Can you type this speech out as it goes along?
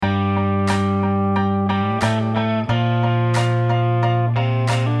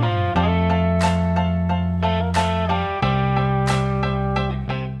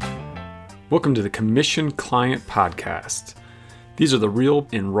Welcome to the Commission Client Podcast. These are the real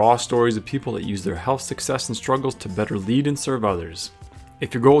and raw stories of people that use their health success and struggles to better lead and serve others.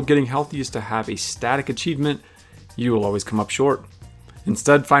 If your goal of getting healthy is to have a static achievement, you will always come up short.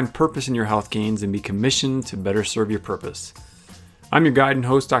 Instead, find purpose in your health gains and be commissioned to better serve your purpose. I'm your guide and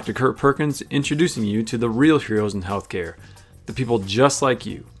host, Dr. Kurt Perkins, introducing you to the real heroes in healthcare, the people just like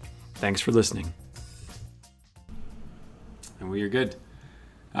you. Thanks for listening. And we are good.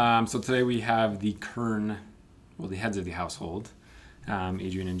 So today we have the the heads of the household,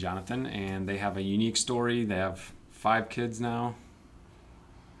 Adrian and Jonathan, and they have a unique story. They have 5 kids now.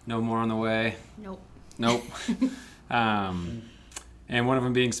 No more on the way. Nope. And one of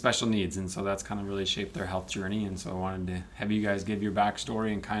them being special needs, and so that's kind of really shaped their health journey. And so I wanted to have you guys give your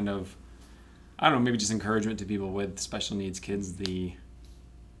backstory and kind of, I don't know, maybe just encouragement to people with special needs kids, the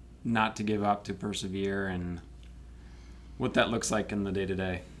not to give up, to persevere, and what that looks like in the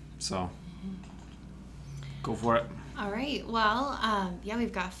day-to-day. So go for it. All right. Well,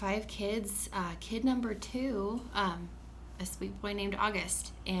 we've got 5 kids. Kid number 2, a sweet boy named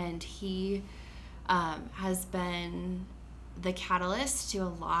August, and he has been the catalyst to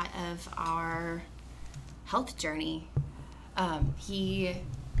a lot of our health journey. He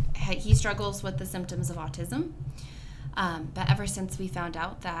struggles with the symptoms of autism, but ever since we found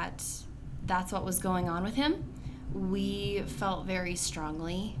out that that's what was going on with him, we felt very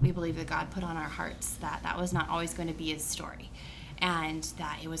strongly, we believe that God put on our hearts that was not always going to be his story, and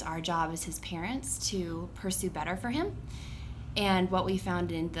that it was our job as his parents to pursue better for him. And what we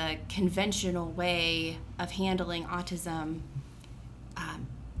found in the conventional way of handling autism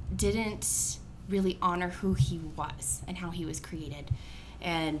didn't really honor who he was and how he was created.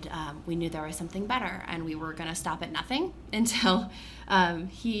 And we knew there was something better, and we were going to stop at nothing until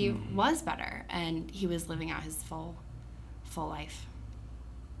he was better and he was living out his full life.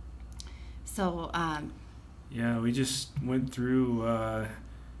 So we just went through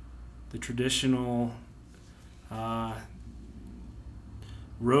the traditional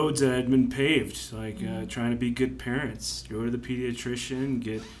roads that had been paved, like trying to be good parents, go to the pediatrician,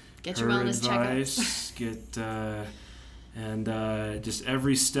 get your wellness advice, and just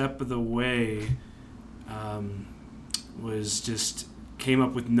every step of the way was just came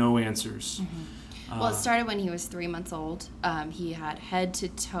up with no answers. Mm-hmm. Well, it started when he was 3 months old. He had head to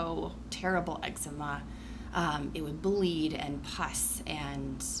toe terrible eczema. It would bleed and pus,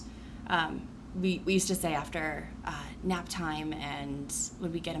 and we used to say after nap time, and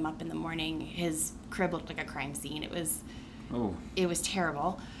when we get him up in the morning, his crib looked like a crime scene. It was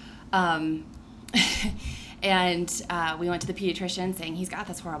terrible. And we went to the pediatrician saying, he's got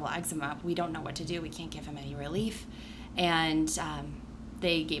this horrible eczema. We don't know what to do. We can't give him any relief. And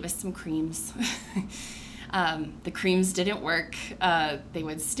they gave us some creams. The creams didn't work. They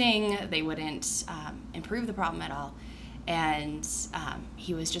would sting. They wouldn't improve the problem at all. And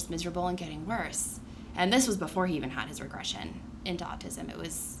he was just miserable and getting worse. And this was before he even had his regression into autism.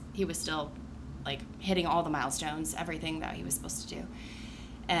 He was still like hitting all the milestones, everything that he was supposed to do.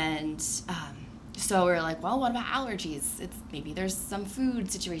 And so we were like, well, what about allergies? Maybe there's some food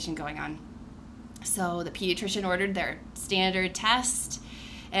situation going on. So the pediatrician ordered their standard test,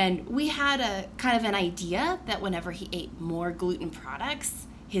 and we had a kind of an idea that whenever he ate more gluten products,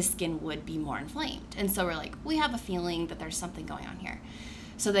 his skin would be more inflamed. And so we're like, we have a feeling that there's something going on here.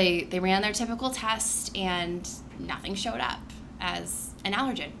 So they ran their typical test, and nothing showed up as an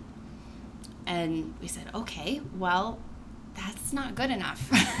allergen. And we said, okay, well, that's not good enough.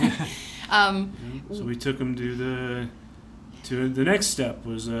 So we took him to the next step,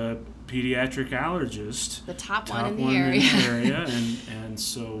 was a pediatric allergist, the top one in the area. and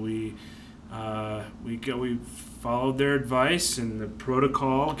so we followed their advice and the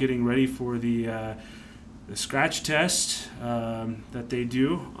protocol, getting ready for the scratch test that they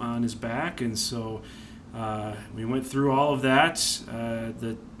do on his back. And so we went through all of that.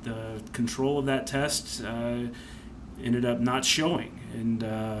 The control of that test ended up not showing, and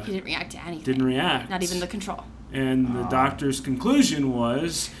he didn't react to anything. Didn't react, not even the control. And the doctor's conclusion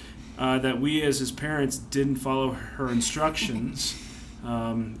was that we, as his parents, didn't follow her instructions,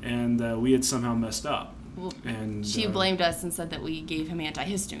 and we had somehow messed up. Well, and she blamed us and said that we gave him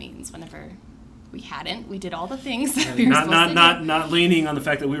antihistamines whenever we hadn't. We did all the things that we were supposed to do. Not leaning on the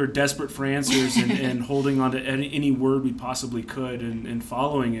fact that we were desperate for answers and holding on to any word we possibly could and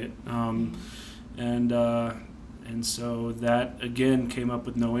following it. And so that, again, came up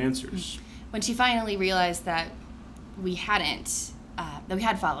with no answers. When she finally realized that we hadn't, that we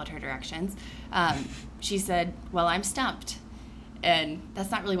had followed her directions, she said, well, I'm stumped. And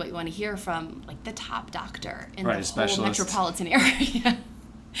that's not really what you want to hear from, like, the top doctor in the whole metropolitan area.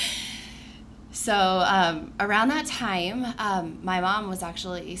 So around that time, my mom was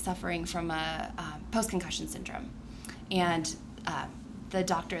actually suffering from a post-concussion syndrome. And the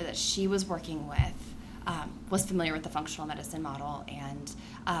doctor that she was working with was familiar with the functional medicine model, and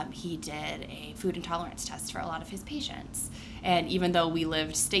he did a food intolerance test for a lot of his patients. And even though we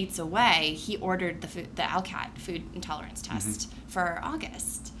lived states away, he ordered the ALCAT food intolerance test for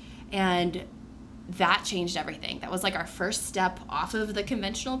August. And that changed everything. That was like our first step off of the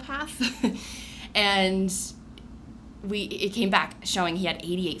conventional path. And it came back showing he had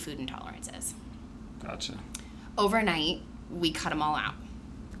 88 food intolerances. Gotcha. Overnight, we cut them all out.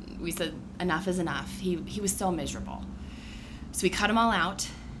 We said, enough is enough. He was so miserable. So we cut them all out,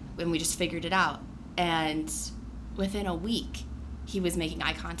 and we just figured it out. And within a week, he was making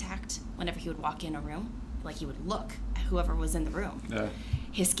eye contact whenever he would walk in a room. Like, he would look at whoever was in the room. Yeah.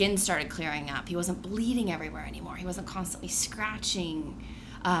 His skin started clearing up. He wasn't bleeding everywhere anymore. He wasn't constantly scratching.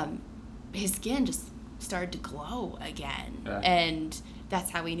 His skin just started to glow again. Yeah. And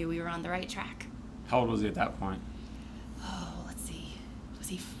that's how we knew we were on the right track. How old was he at that point? Oh, let's see. Was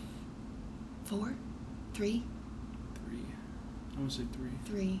he 4? 3? 3. I want to say 3.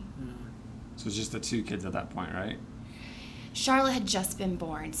 3. Yeah. So it's just the 2 kids at that point, right? Charlotte had just been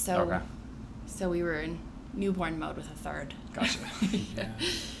born, so okay. So we were in newborn mode with a third. Gotcha.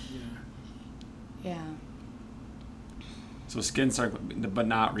 Yeah. So skin started, but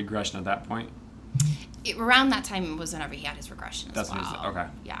not regression at that point? Around that time was whenever he had his regression as well. That's okay.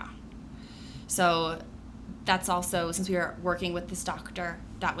 Yeah. So that's also, since we were working with this doctor,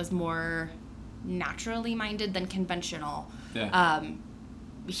 that was more naturally minded than conventional. Yeah.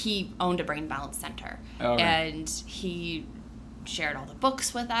 He owned a brain balance center. Oh, okay. And he shared all the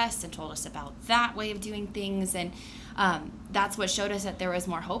books with us and told us about that way of doing things. And that's what showed us that there was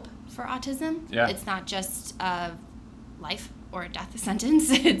more hope for autism. Yeah. It's not just a life or a death sentence.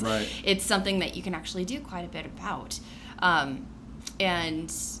 It's something that you can actually do quite a bit about.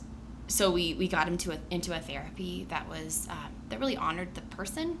 And so we got him into a therapy that was that really honored the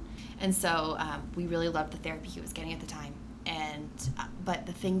person. And so we really loved the therapy he was getting at the time. And but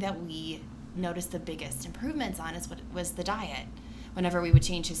the thing that we noticed the biggest improvements on was the diet. Whenever we would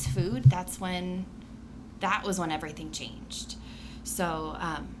change his food, that was when everything changed. So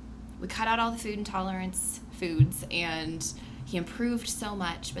we cut out all the food intolerance foods, and he improved so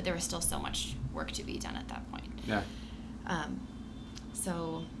much, but there was still so much work to be done at that point. Yeah.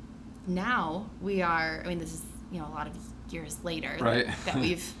 So now we are, this is, a lot of years later that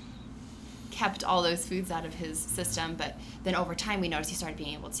we've kept all those foods out of his system, but then over time we noticed he started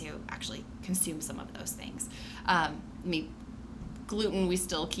being able to actually consume some of those things. Gluten we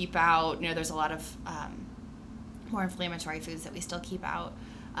still keep out. There's a lot of more inflammatory foods that we still keep out.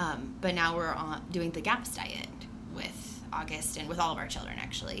 But now we're doing the GAPS diet with August and with all of our children,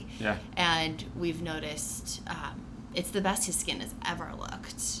 actually. Yeah. And we've noticed it's the best his skin has ever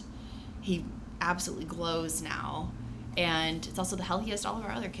looked. He absolutely glows now. And it's also the healthiest all of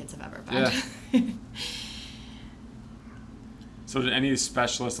our other kids have ever been. Yeah. So did any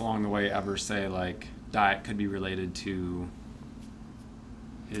specialists along the way ever say, like, diet could be related to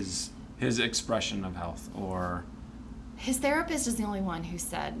his expression of health, or... His therapist is the only one who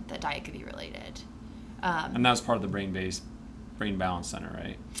said that diet could be related. And that was part of the Brain Balance Center,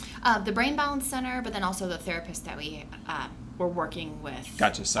 right? The Brain Balance Center, but then also the therapist that we were working with.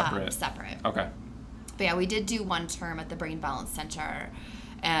 Gotcha, separate. Separate. Okay. But yeah, we did do one term at the Brain Balance Center,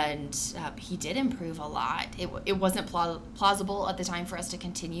 and he did improve a lot. It wasn't plausible at the time for us to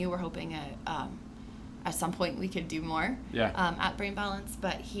continue. We're hoping at some point we could do more at Brain Balance,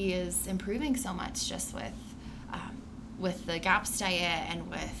 but he is improving so much just with the GAPS diet and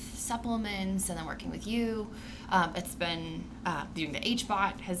with supplements, and then working with you. It's been doing the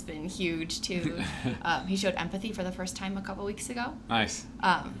HBOT has been huge too. He showed empathy for the first time a couple weeks ago. Nice.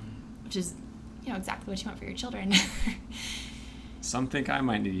 Which is exactly what you want for your children. Some think I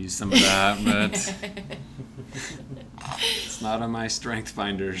might need to use some of that, but it's not on my Strength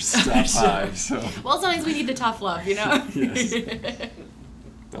Finders top 5. So. Well, sometimes we need the tough love, Yes.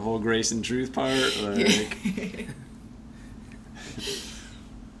 The whole grace and truth part, like.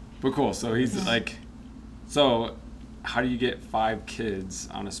 But cool. So he's like, so how do you get 5 kids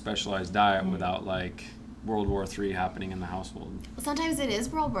on a specialized diet without like World War III happening in the household? Well, sometimes it is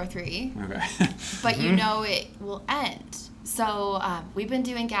World War III. Okay. But it will end. So we've been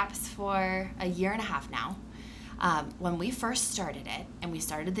doing GAPS for a year and a half now. When we first started it, and we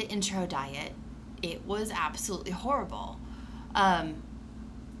started the intro diet, it was absolutely horrible.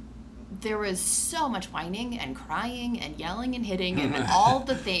 There was so much whining and crying and yelling and hitting and all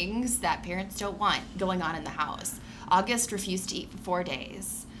the things that parents don't want going on in the house. August refused to eat for 4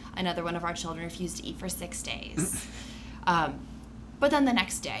 days. Another one of our children refused to eat for 6 days. But then the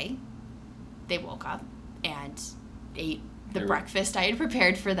next day, they woke up and ate the breakfast I had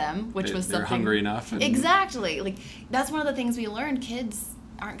prepared for them, which was something... They're hungry enough. Exactly. Like, that's one of the things we learned. Kids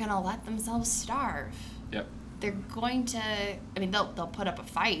aren't going to let themselves starve. Yep. They're going to... I mean, they'll put up a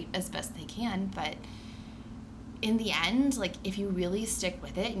fight as best they can, but in the end, like, if you really stick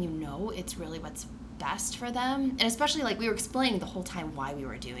with it and you know it's really what's best for them, and especially, like, we were explaining the whole time why we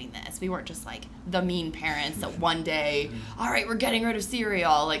were doing this. We weren't just, like, the mean parents that one day, all right, we're getting rid of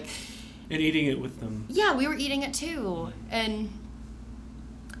cereal, like... And eating it with them. Yeah, we were eating it too. And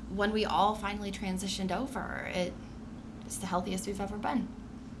when we all finally transitioned over, it's the healthiest we've ever been.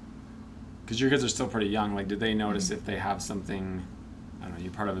 Because your kids are still pretty young. Like, did they notice if they have something, I don't know,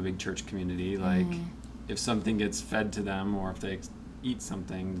 you're part of a big church community, like, if something gets fed to them or if they eat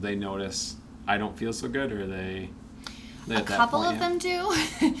something, do they notice, I don't feel so good, or are they a couple of them do.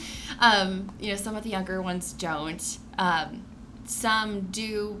 Some of the younger ones don't. Some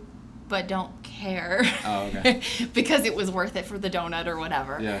do, but don't care. Oh, okay. Because it was worth it for the donut or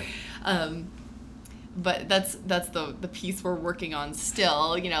whatever. Yeah. But that's the piece we're working on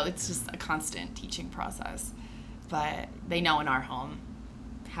still. It's just a constant teaching process. But they know in our home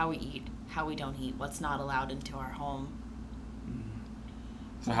how we eat, how we don't eat, what's not allowed into our home.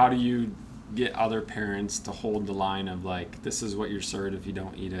 So how do you get other parents to hold the line of, like, this is what you're served if you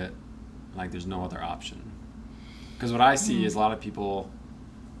don't eat it, like, there's no other option? Because what I see is a lot of people,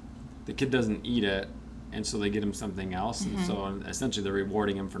 the kid doesn't eat it, and so they get him something else, and so essentially they're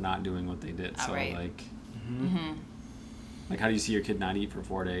rewarding him for not doing what they did. So right. like, like, how do you see your kid not eat for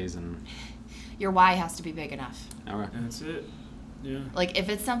 4 days? And your why has to be big enough. Okay. That's it. Yeah. Like,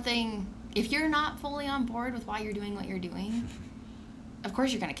 if you're not fully on board with why you're doing what you're doing, of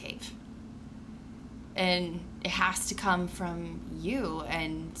course you're going to cave. And it has to come from you,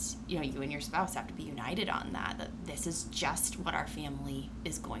 and you and your spouse have to be united on that this is just what our family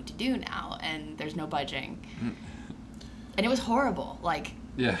is going to do now, and there's no budging. And it was horrible. Like,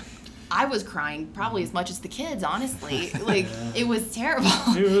 yeah, I was crying probably as much as the kids, honestly. Like, it was terrible.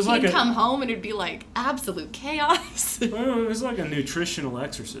 It was like He'd come home and it'd be like absolute chaos. Well, it was like a nutritional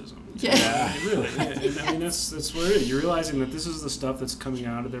exorcism. Yeah. Really. Yeah. I mean, that's what it is. You're realizing that this is the stuff that's coming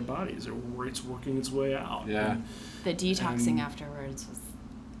out of their bodies, or it's working its way out. Yeah. The detoxing afterwards was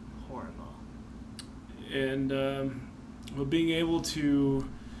horrible. And well, being able to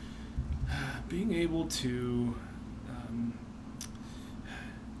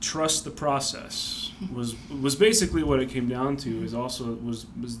trust the process was basically what it came down to. Was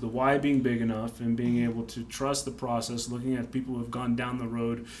the why being big enough, and being able to trust the process, looking at people who have gone down the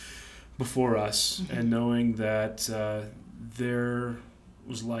road before us, and knowing that there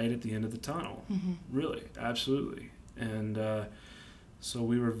was light at the end of the tunnel. Really, absolutely. And so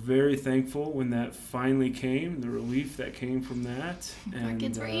we were very thankful when that finally came, the relief that came from that. And our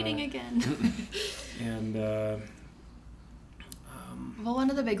kids were eating again. And well, one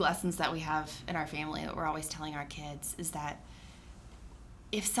of the big lessons that we have in our family that we're always telling our kids is that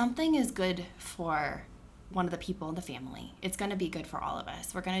if something is good for one of the people in the family, it's going to be good for all of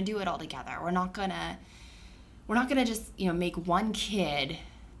us. We're going to do it all together. We're not going to just, make one kid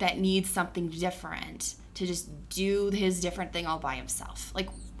that needs something different to just do his different thing all by himself. Like,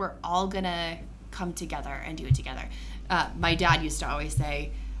 we're all going to come together and do it together. My dad used to always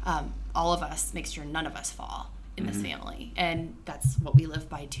say, all of us makes sure none of us fall in this family. And that's what we live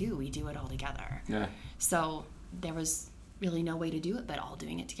by too. We do it all together. Yeah. So there was really no way to do it but all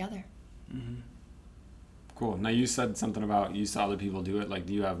doing it together. Cool. Now, you said something about you saw other people do it. Like,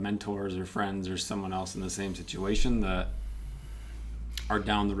 do you have mentors or friends or someone else in the same situation that are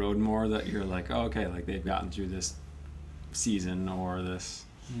down the road more, that you're like, oh, okay, like they've gotten through this season or this?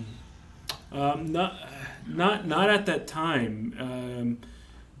 Not at that time.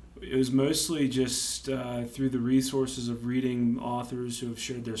 It was mostly just through the resources of reading authors who have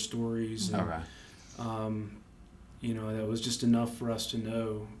shared their stories. And, that was just enough for us to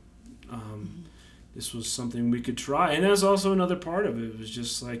know this was something we could try. And that's also another part of it. It was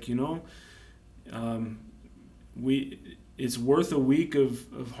just like, it's worth a week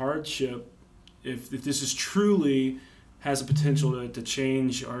of hardship if this is truly has a potential to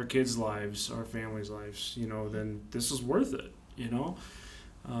change our kids' lives, our families' lives, then this is worth it,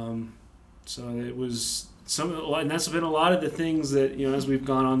 So it was and that's been a lot of the things that, as we've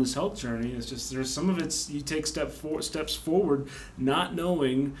gone on this health journey, it's just, there's some of it's, you take steps forward, not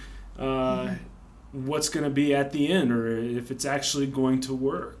knowing what's going to be at the end, or if it's actually going to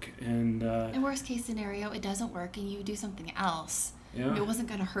work. And in worst case scenario, it doesn't work and you do something else. Yeah. It wasn't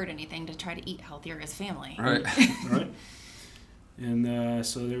going to hurt anything to try to eat healthier as a family. Right. Right. And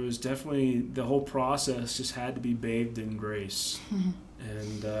so there was definitely, the whole process just had to be bathed in grace.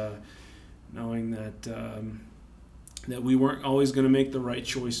 And knowing that that we weren't always going to make the right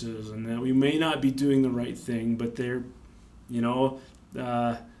choices, and that we may not be doing the right thing, but they're,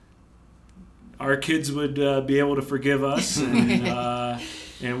 our kids would be able to forgive us,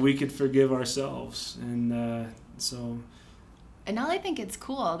 and we could forgive ourselves. And so... And now they think it's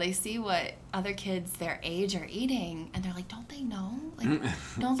cool. They see what other kids their age are eating, and they're like, "Don't they know? Like,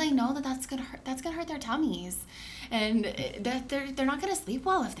 don't they know that that's gonna hurt? That's gonna hurt their tummies, and that they're not gonna sleep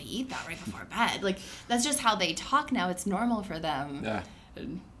well if they eat that right before bed." Like, that's just how they talk now. It's normal for them. Yeah.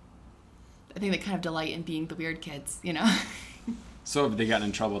 And I think they kind of delight in being the weird kids, So have they gotten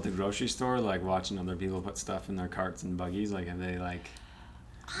in trouble at the grocery store, like watching other people put stuff in their carts and buggies? Like, have they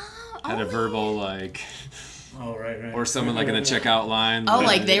had a verbal Oh, right. Or someone in the checkout line. Oh,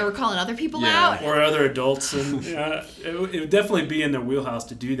 like they were calling other people out? Or other adults. And it would definitely be in their wheelhouse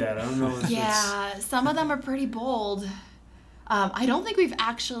to do that. I don't know if some of them are pretty bold. I don't think we've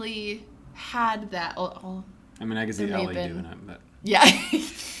actually had that. I mean, I can see Ellie doing it, but... Yeah.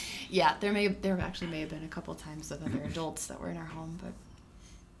 Yeah, there may have been a couple times with other adults that were in our home, but...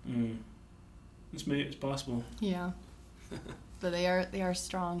 It's possible. Yeah. But they are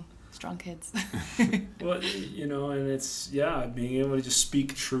strong kids. Well, and it's, being able to just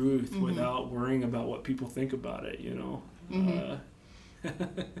speak truth without worrying about what people think about it,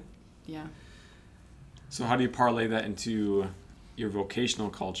 Yeah. So how do you parlay that into your vocational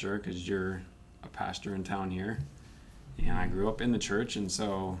culture? Because you're a pastor in town here, and I grew up in the church, and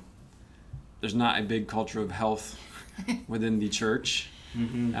so there's not a big culture of health within the church,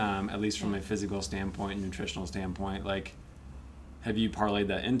 at least from a physical standpoint, nutritional standpoint. Like, have you parlayed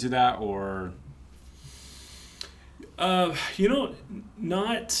that into that, or? Not.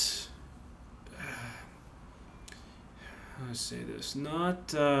 How do I say this?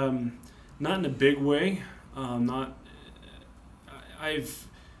 Not in a big way. I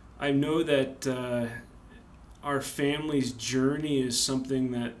know that our family's journey is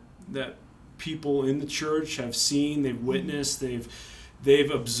something that people in the church have seen, they've witnessed, they've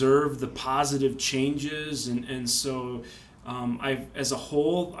observed the positive changes, and so. As a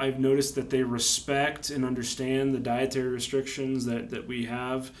whole, I've noticed that they respect and understand the dietary restrictions that we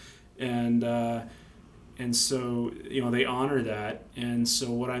have, and so they honor that. And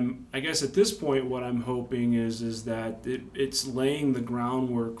so I guess at this point, what I'm hoping is that it's laying the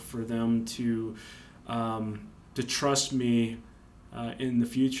groundwork for them to trust me in the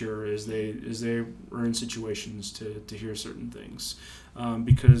future as they are in situations to hear certain things,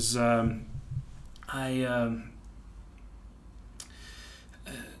 because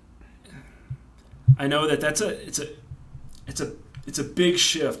I know it's a big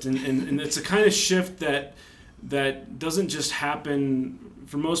shift, and it's a kind of shift that doesn't just happen.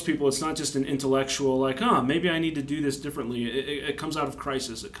 For most people, it's not just an intellectual, maybe I need to do this differently. It comes out of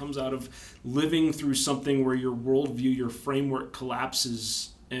crisis. It comes out of living through something where your worldview, your framework collapses,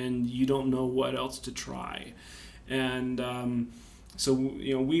 and you don't know what else to try. And so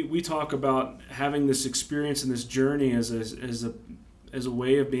we talk about having this experience and this journey as a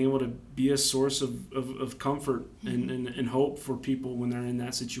way of being able to be a source of comfort and hope for people when they're in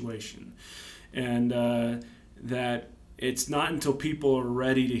that situation. And that it's not until people are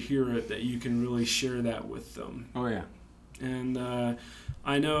ready to hear it that you can really share that with them. Oh, yeah. And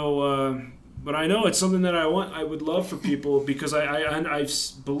I know it's something that I would love for people, because I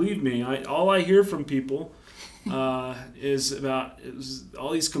believe me, all I hear from people is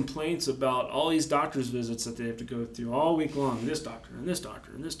all these complaints about all these doctor's visits that they have to go through all week long. This doctor and this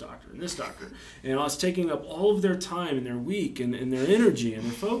doctor and this doctor and this doctor, and it's taking up all of their time and their week and their energy and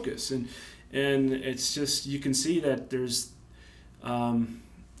their focus, and it's just, you can see that there's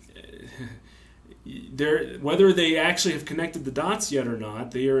whether they actually have connected the dots yet or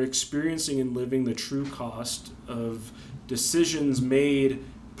not, they are experiencing and living the true cost of decisions made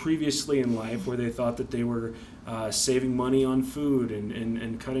previously in life where they thought that they were saving money on food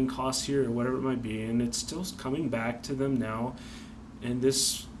and cutting costs here or whatever it might be, and it's still coming back to them now in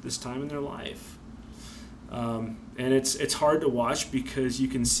this time in their life. And it's hard to watch, because you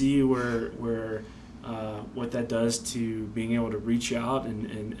can see where what that does to being able to reach out and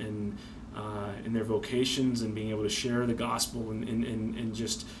in their vocations, and being able to share the gospel and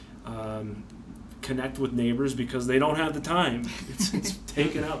just connect with neighbors, because they don't have the time. It's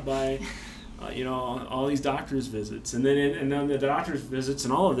taken up by all these doctor's visits, and then the doctor's visits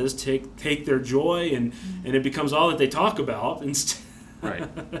and all of this take their joy, and it becomes all that they talk about, right,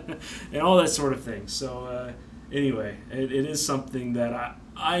 and all that sort of thing. So anyway, it is something that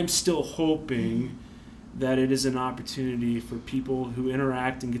I'm still hoping that it is an opportunity for people who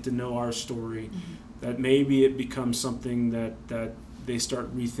interact and get to know our story, that maybe it becomes something that they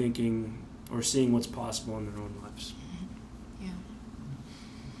start rethinking or seeing what's possible in their own lives. Yeah.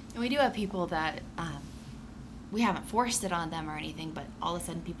 And we do have people that we haven't forced it on them or anything, but all of a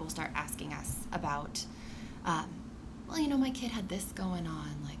sudden people start asking us about, well, you know, my kid had this going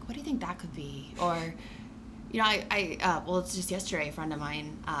on. Like, what do you think that could be? Or, you know, well, it's just yesterday, a friend of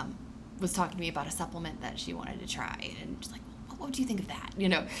mine was talking to me about a supplement that she wanted to try. And she's like, well, what would you think of that? You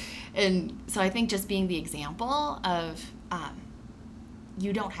know? And so I think just being the example of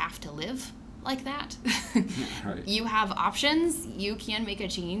you don't have to live like that. Right. You have options. You can make a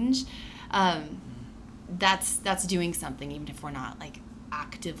change. That's doing something, even if we're not like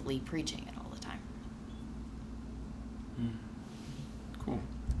actively preaching it all the time. Cool.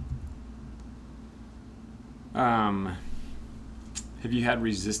 Have you had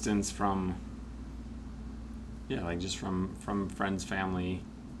resistance from friends, family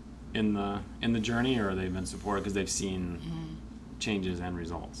in the journey, or they've been supportive because they've seen changes and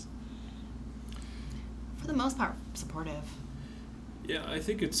results? For the most part, supportive. Yeah, I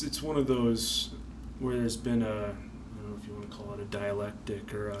think it's one of those where there's been I don't know if you want to call it a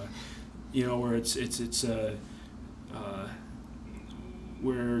dialectic or where it's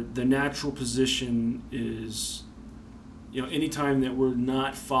where the natural position is, anytime that we're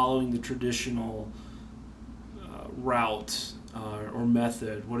not following the traditional route or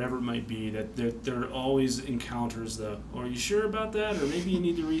method, whatever it might be, that there always encounters are you sure about that? Or maybe you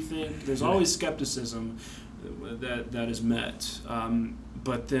need to rethink. There's always skepticism that is met.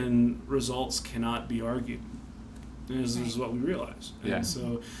 But then results cannot be argued. This is what we realize. And yeah.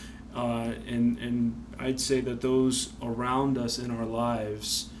 So, and I'd say that those around us in our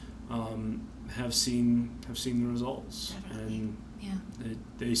lives have seen the results. Definitely. And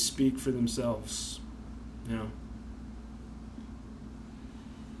they speak for themselves. Yeah.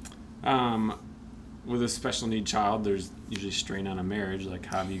 With a special need child, there's usually strain on a marriage. Like,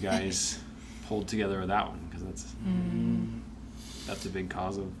 how have you guys pulled together with that one? Because that's a big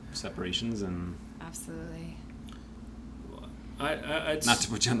cause of separations. And absolutely. Not to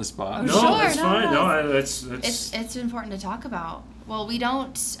put you on the spot. Oh, no, sure, that's fine. No, that's it's important to talk about. Well, we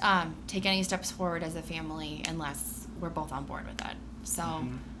don't take any steps forward as a family unless we're both on board with that. So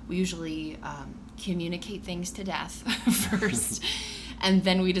we usually communicate things to death first. And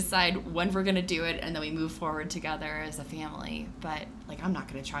then we decide when we're going to do it, and then we move forward together as a family. But, like, I'm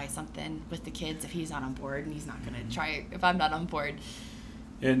not going to try something with the kids if he's not on board, and he's not going to try it if I'm not on board.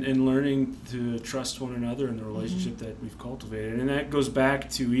 And learning to trust one another in the relationship that we've cultivated. And that goes back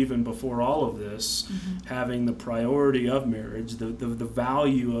to even before all of this, having the priority of marriage, the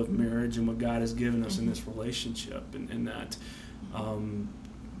value of marriage and what God has given us in this relationship. And that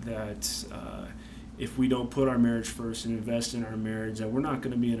if we don't put our marriage first and invest in our marriage, that we're not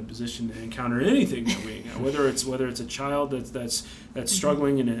going to be in a position to encounter anything that we whether it's a child that's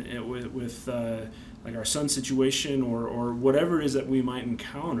struggling with like our son's situation or whatever it is that we might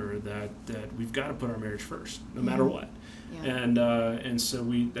encounter, that we've got to put our marriage first, no matter what. Yeah. And so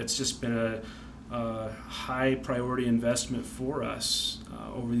that's just been a high priority investment for us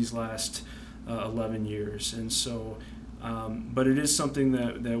over these last 11 years. And so. But it is something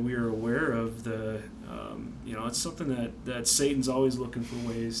that we are aware of. It's something that Satan's always looking for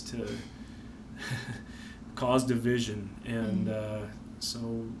ways to cause division, and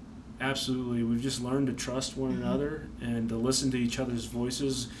so absolutely, we've just learned to trust one another and to listen to each other's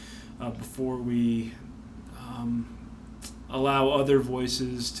voices before we allow other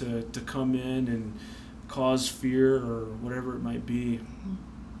voices to come in and cause fear or whatever it might be.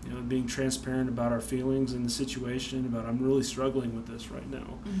 Being transparent about our feelings in the situation, about I'm really struggling with this right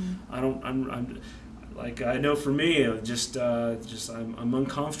now. I know for me, I'm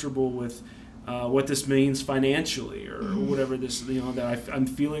uncomfortable with what this means financially or whatever this, that I'm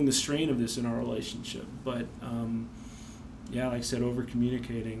feeling the strain of this in our relationship. But like I said, over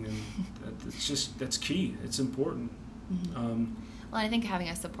communicating, and that's key. It's important. Well, I think having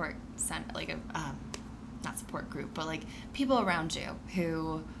a support center, like not support group, but like people around you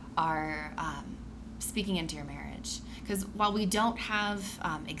who are speaking into your marriage. Because while we don't have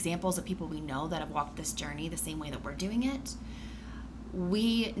examples of people we know that have walked this journey the same way that we're doing it,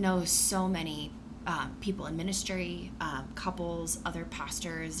 we know so many people in ministry, couples, other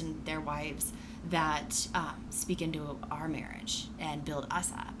pastors and their wives that speak into our marriage and build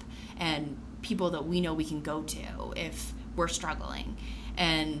us up, and people that we know we can go to if we're struggling.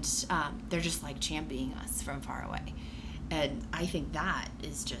 And they're just like championing us from far away. And I think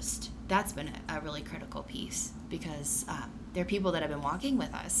that's been a really critical piece, because there are people that have been walking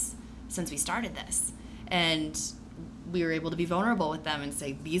with us since we started this. And we were able to be vulnerable with them and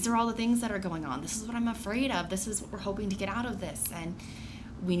say, these are all the things that are going on. This is what I'm afraid of. This is what we're hoping to get out of this. And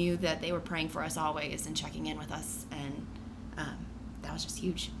we knew that they were praying for us always and checking in with us. And that was just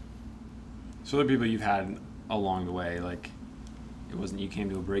huge. So the people you've had along the way, like, it wasn't you came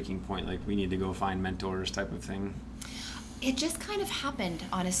to a breaking point, like, we need to go find mentors type of thing? It just kind of happened,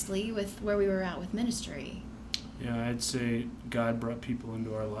 honestly, with where we were at with ministry. Yeah, I'd say God brought people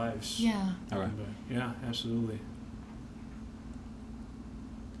into our lives. Yeah. Okay. Yeah, absolutely.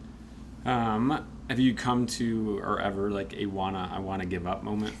 Have you come to, or ever, like, I wanna give up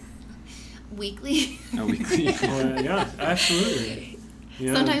moment? Weekly. A weekly? Yeah, absolutely.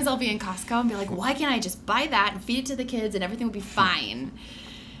 Yeah. Sometimes I'll be in Costco and be like, why can't I just buy that and feed it to the kids and everything will be fine?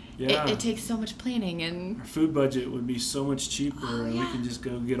 Yeah. It takes so much planning, and our food budget would be so much cheaper, and yeah. we can just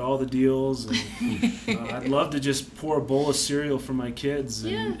go get all the deals. And I'd love to just pour a bowl of cereal for my kids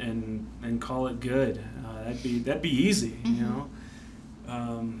and call it good. That'd be easy, you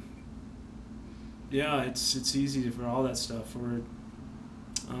know. Yeah, it's easy for all that stuff.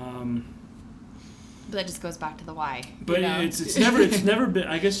 but that just goes back to the why. But it's never been.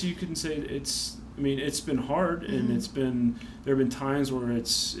 I guess you couldn't say it's. I mean, it's been hard, and there have been times where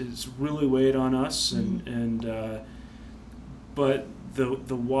it's really weighed on us, but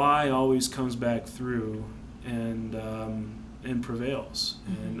the why always comes back through and prevails,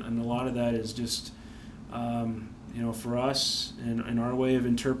 and a lot of that is just for us and our way of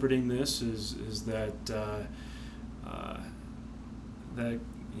interpreting this is that that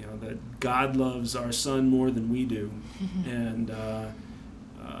God loves our son more than we do, and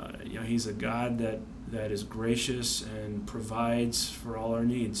He's a God that is gracious and provides for all our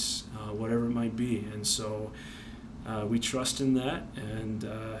needs, whatever it might be. And so we trust in that, and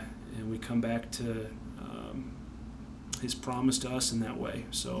we come back to His promise to us in that way.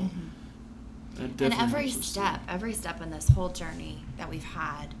 So that definitely and every step in this whole journey that we've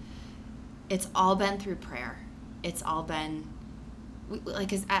had, it's all been through prayer. It's all been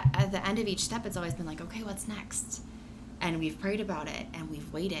at the end of each step, it's always been like, okay, what's next? And we've prayed about it, and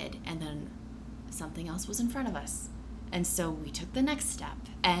we've waited, and then something else was in front of us. And so we took the next step,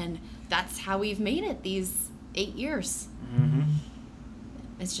 and that's how we've made it these 8 years. Mm-hmm.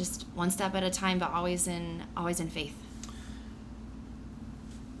 It's just one step at a time, but always in faith.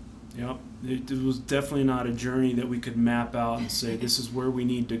 Yep. It was definitely not a journey that we could map out and say, this is where we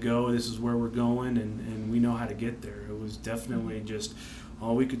need to go, this is where we're going, and we know how to get there. It was definitely just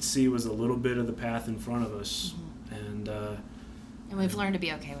all we could see was a little bit of the path in front of us. And we've learned to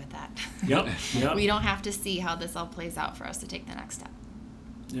be okay with that. Yep. We don't have to see how this all plays out for us to take the next step.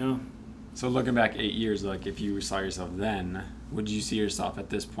 Yeah. So looking back 8 years, like, if you saw yourself then, would you see yourself at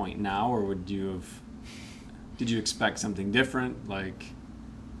this point now, or did you expect something different? Like,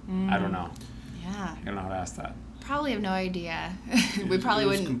 I don't know. Yeah. I don't know how to ask that. Probably have no idea. We probably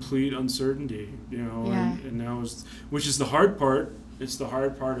wouldn't. Complete uncertainty, Yeah. and that which is the hard part. It's the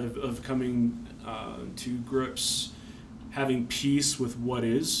hard part of coming to grips, having peace with what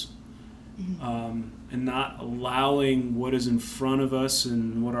is, and not allowing what is in front of us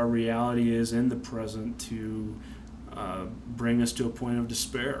and what our reality is in the present to bring us to a point of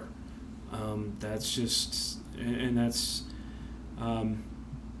despair. That's just, and that's.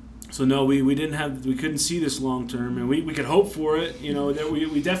 So no, we couldn't see this long term, and we could hope for it. That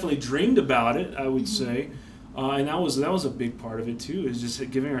we definitely dreamed about it, I would say. And that was a big part of it too, is just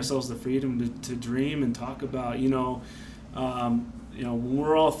giving ourselves the freedom to dream and talk about, when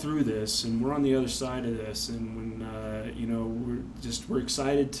we're all through this and we're on the other side of this, and when we're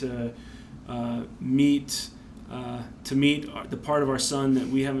excited to meet the part of our son that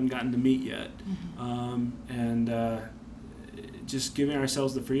we haven't gotten to meet yet, and just giving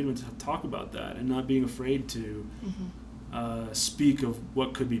ourselves the freedom to talk about that and not being afraid to speak of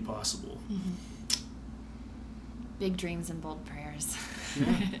what could be possible. Big dreams and bold prayers.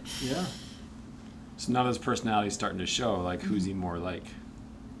 Yeah. So now this personality is starting to show. Like, who's he more like?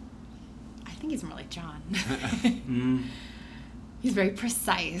 I think he's more like John. He's very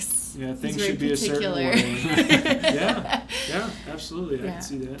precise. Yeah, things he's should be particular. A certain way. Yeah, absolutely. I can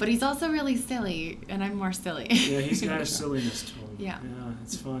see that. But he's also really silly, and I'm more silly. Yeah, he's got a silliness to him. Yeah,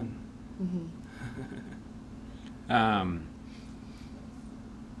 it's fun.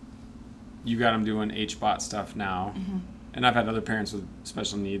 You got him doing HBOT stuff now, and I've had other parents with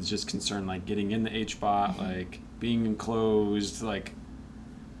special needs just concerned, like, getting in the HBOT, like being enclosed. Like,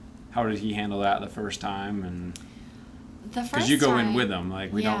 how did he handle that the first time? And because you go in with them,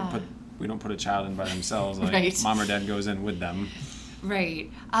 like, we don't put a child in by themselves. Like, right. Mom or Dad goes in with them. Right.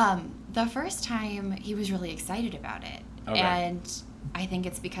 The first time he was really excited about it, and I think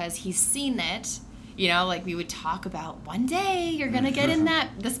it's because he's seen it. Like we would talk about one day you're going to get in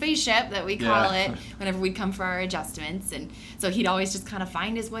the spaceship that we call it whenever we'd come for our adjustments. And so he'd always just kind of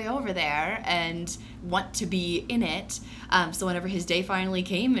find his way over there and want to be in it. So whenever his day finally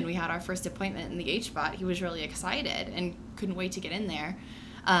came and we had our first appointment in the H-Bot, he was really excited and couldn't wait to get in there.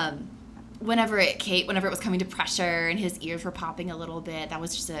 Whenever it was coming to pressure and his ears were popping a little bit, that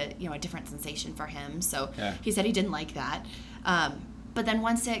was just a different sensation for him. So he said he didn't like that. But then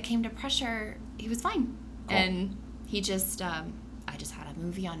once it came to pressure, he was fine. Cool. And he just, I just had a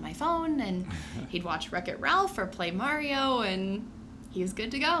movie on my phone and he'd watch Wreck-It Ralph or play Mario and he was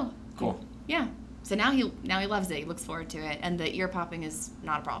good to go. Cool. Yeah. So now he loves it. He looks forward to it. And the ear popping is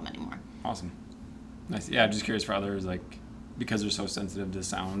not a problem anymore. Awesome. Nice. Yeah, I'm just curious for others, because they're so sensitive to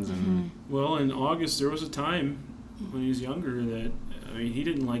sounds. And Well, in August, there was a time when he was younger that, he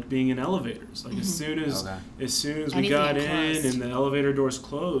didn't like being in elevators. Like, as soon as we got in and the elevator doors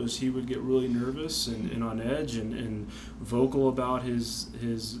closed, he would get really nervous and on edge and vocal about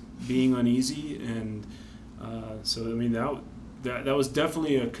his being uneasy. And so, that was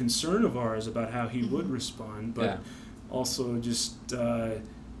definitely a concern of ours about how he would respond. But also just,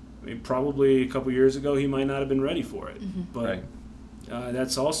 probably a couple years ago, he might not have been ready for it. But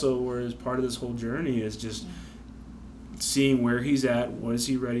that's also where part of this whole journey is just seeing where he's at, what is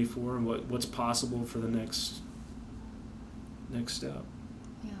he ready for, and what's possible for the next step.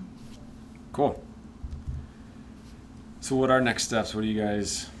 Yeah. Cool. So what are next steps? What do you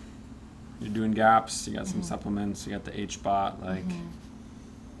guys... You're doing GAPS, you got some supplements, you got the H-Bot,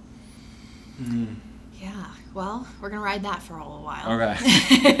 Yeah, well, we're going to ride that for a little while. Okay.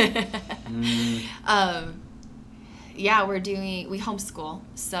 Yeah, we homeschool.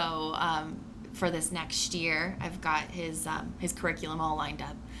 So for this next year, I've got his curriculum all lined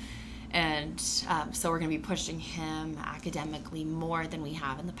up. And so we're going to be pushing him academically more than we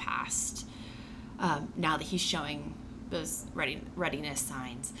have in the past, now that he's showing those readiness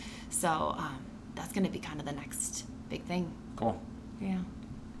signs. So that's going to be kind of the next big thing. Cool. Yeah.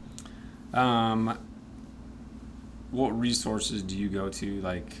 What resources do you go to?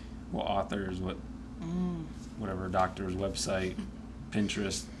 What authors, whatever doctor's website,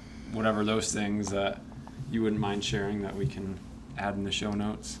 Pinterest, whatever those things that you wouldn't mind sharing that we can add in the show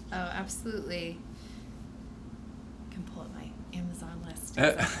notes? Oh, absolutely. I can pull up my Amazon list.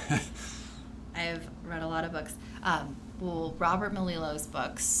 I've read a lot of books. Robert Melillo's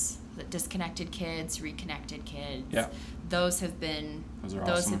books, The Disconnected Kids, Reconnected Kids. Yeah. Those have been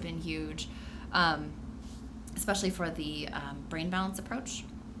awesome. Have been huge, especially for the brain balance approach.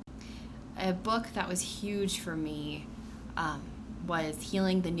 A book that was huge for me was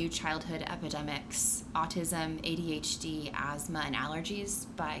Healing the New Childhood Epidemics, Autism, ADHD, Asthma, and Allergies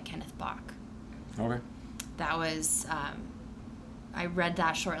by Kenneth Bach. Okay. That was, I read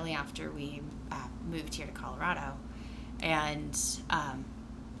that shortly after we moved here to Colorado. And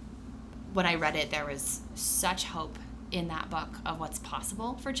when I read it, there was such hope in that book of what's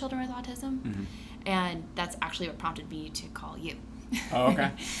possible for children with autism. Mm-hmm. And that's actually what prompted me to call you. Oh,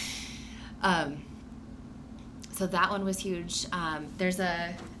 okay. So that one was huge. There's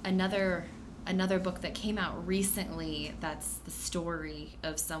another book that came out recently that's the story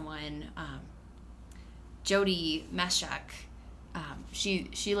of someone, Jody Meshek.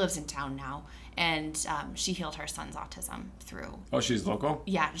 She lives in town now, and she healed her son's autism through. Oh, she's local?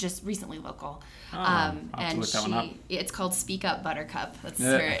 Yeah, just recently local. I'll have to look that one up. It's called Speak Up Buttercup. That's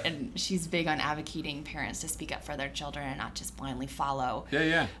her, and she's big on advocating parents to speak up for their children and not just blindly follow.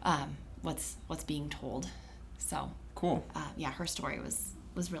 Yeah. What's being told. So cool. Her story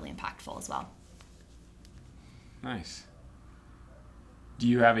was really impactful as well. Nice. Do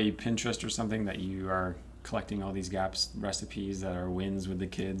you have a Pinterest or something that you are collecting all these GAPS recipes that are wins with the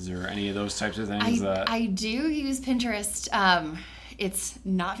kids or any of those types of things? I do use Pinterest. It's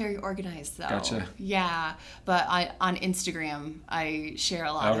not very organized though. Gotcha. Yeah, but on Instagram I share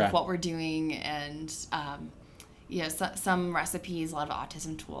a lot of what we're doing and some recipes, a lot of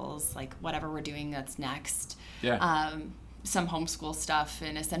autism tools, like whatever we're doing that's next. Yeah. Some homeschool stuff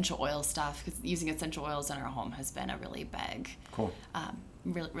and essential oil stuff, because using essential oils in our home has been a really big,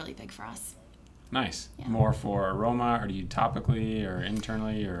 really big for us. Some More for aroma, or do you topically or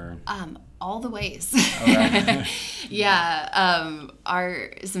internally or? All the ways. Okay. Yeah.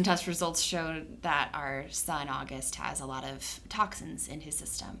 Some test results showed that our son August has a lot of toxins in his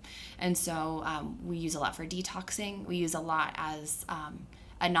system, and so we use a lot for detoxing. We use a lot as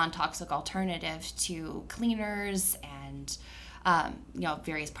a non-toxic alternative to cleaners and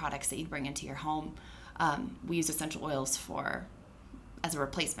various products that you'd bring into your home. We use essential oils as a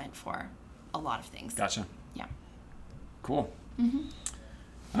replacement for a lot of things. Gotcha. Yeah. Cool.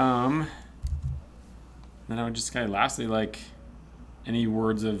 Mm-hmm. then I would just kind of lastly, like, any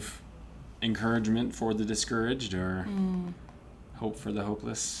words of encouragement for the discouraged or hope for the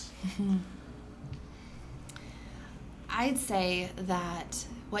hopeless? I'd say that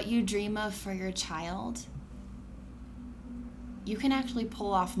what you dream of for your child, you can actually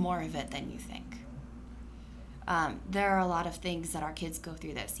pull off more of it than you think. There are a lot of things that our kids go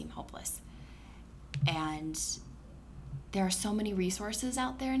through that seem hopeless. And there are so many resources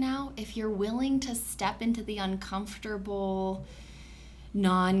out there now. If you're willing to step into the uncomfortable,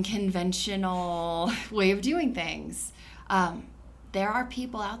 non-conventional way of doing things, there are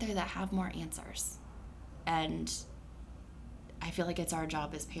people out there that have more answers. And I feel like it's our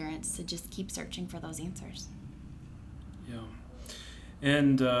job as parents to just keep searching for those answers. Yeah.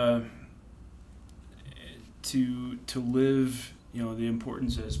 And to live, the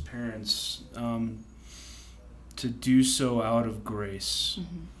importance as parents, to do so out of grace,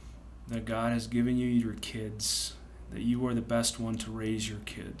 that God has given you your kids, that you are the best one to raise your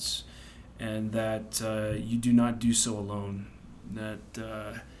kids, and that you do not do so alone,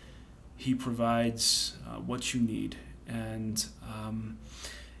 that He provides what you need, and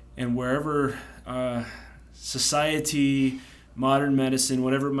wherever society, modern medicine,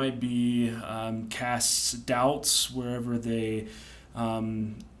 whatever it might be, casts doubts, wherever they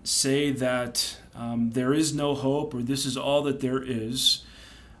say that there is no hope or this is all that there is,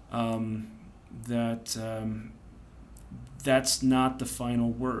 that's not the final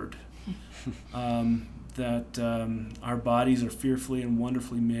word. That our bodies are fearfully and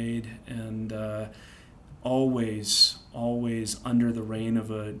wonderfully made, and always under the reign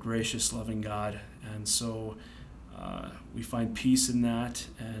of a gracious, loving God. And so we find peace in that.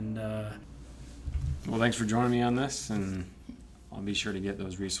 And well, thanks for joining me on this, and I'll be sure to get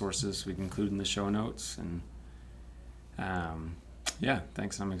those resources we can include in the show notes. And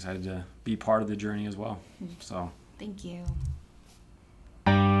thanks. I'm excited to be part of the journey as well. So thank you.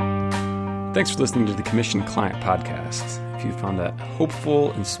 Thanks for listening to the Commissioned Client Podcast. If you found that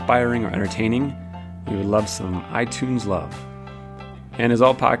hopeful, inspiring, or entertaining, we would love some iTunes love. And as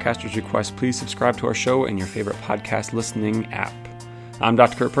all podcasters request, please subscribe to our show in your favorite podcast listening app. I'm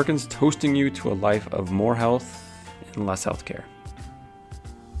Dr. Kurt Perkins, toasting you to a life of more health and less healthcare.